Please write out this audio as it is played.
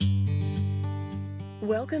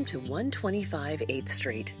Welcome to 125 8th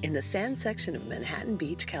Street in the sand section of Manhattan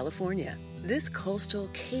Beach, California. This coastal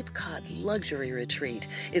Cape Cod luxury retreat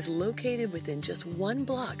is located within just one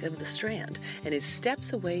block of the Strand and is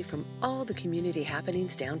steps away from all the community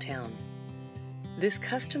happenings downtown. This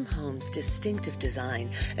custom home's distinctive design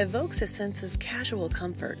evokes a sense of casual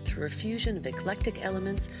comfort through a fusion of eclectic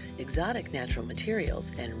elements, exotic natural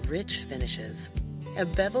materials, and rich finishes. A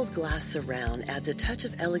beveled glass surround adds a touch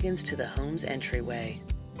of elegance to the home's entryway.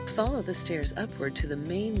 Follow the stairs upward to the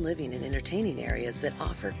main living and entertaining areas that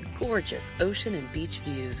offer gorgeous ocean and beach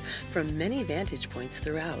views from many vantage points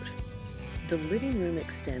throughout. The living room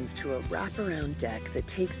extends to a wraparound deck that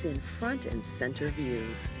takes in front and center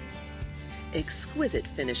views. Exquisite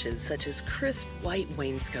finishes such as crisp white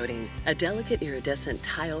wainscoting, a delicate iridescent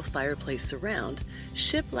tile fireplace surround,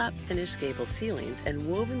 shiplap finished gable ceilings, and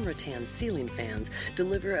woven rattan ceiling fans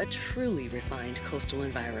deliver a truly refined coastal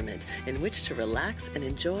environment in which to relax and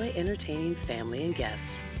enjoy entertaining family and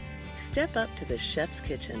guests. Step up to the chef's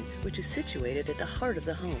kitchen, which is situated at the heart of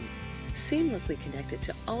the home. Seamlessly connected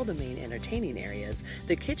to all the main entertaining areas,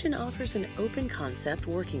 the kitchen offers an open-concept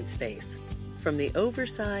working space. From the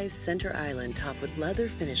oversized center island topped with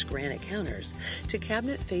leather-finished granite counters to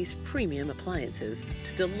cabinet-faced premium appliances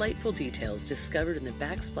to delightful details discovered in the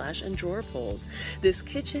backsplash and drawer pulls, this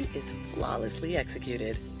kitchen is flawlessly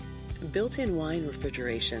executed. Built-in wine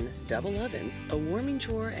refrigeration, double ovens, a warming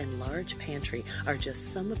drawer, and large pantry are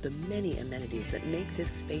just some of the many amenities that make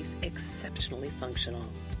this space exceptionally functional.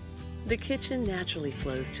 The kitchen naturally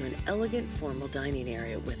flows to an elegant formal dining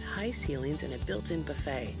area with high ceilings and a built-in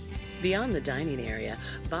buffet. Beyond the dining area,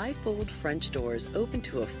 bifold French doors open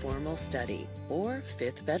to a formal study, or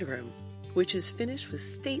fifth bedroom, which is finished with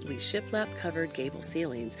stately shiplap-covered gable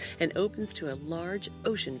ceilings and opens to a large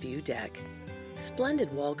ocean view deck.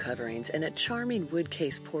 Splendid wall coverings and a charming wood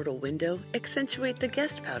case portal window accentuate the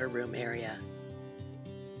guest powder room area.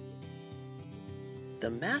 The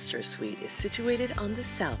master suite is situated on the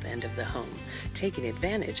south end of the home, taking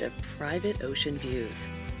advantage of private ocean views.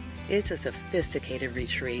 It's a sophisticated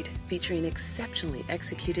retreat featuring exceptionally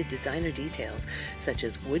executed designer details such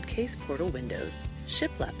as wood case portal windows,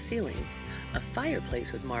 shiplap ceilings, a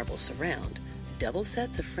fireplace with marble surround, double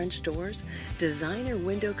sets of French doors, designer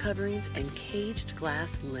window coverings, and caged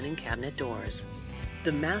glass linen cabinet doors.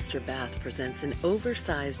 The master bath presents an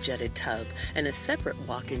oversized jetted tub and a separate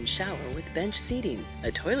walk-in shower with bench seating, a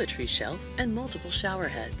toiletry shelf, and multiple shower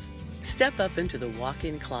heads. Step up into the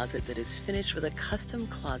walk-in closet that is finished with a custom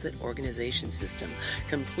closet organization system,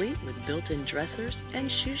 complete with built-in dressers and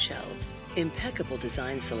shoe shelves. Impeccable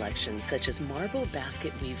design selections such as marble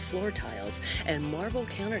basket weave floor tiles and marble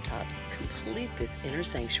countertops complete this inner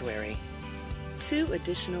sanctuary. 2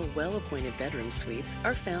 additional well-appointed bedroom suites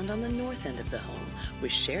are found on the north end of the home,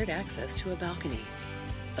 with shared access to a balcony.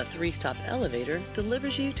 A 3-stop elevator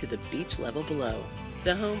delivers you to the beach level below.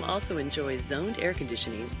 The home also enjoys zoned air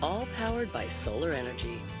conditioning, all powered by solar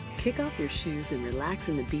energy. Kick off your shoes and relax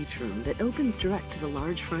in the beach room that opens direct to the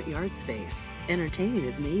large front yard space. Entertaining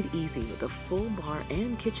is made easy with a full bar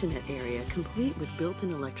and kitchenette area complete with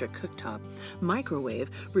built-in electric cooktop, microwave,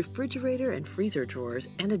 refrigerator and freezer drawers,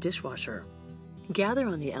 and a dishwasher. Gather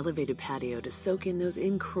on the elevated patio to soak in those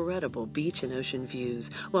incredible beach and ocean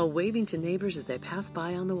views while waving to neighbors as they pass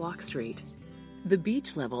by on the walk street. The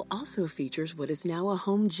beach level also features what is now a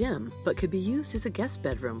home gym, but could be used as a guest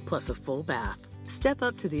bedroom plus a full bath. Step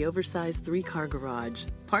up to the oversized 3-car garage.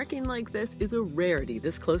 Parking like this is a rarity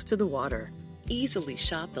this close to the water. Easily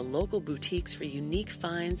shop the local boutiques for unique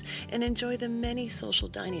finds and enjoy the many social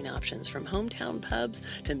dining options from hometown pubs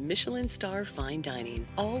to Michelin star fine dining,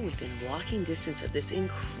 all within walking distance of this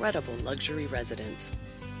incredible luxury residence.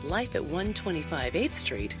 Life at 125 8th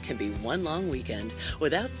Street can be one long weekend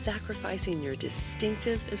without sacrificing your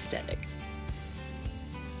distinctive aesthetic.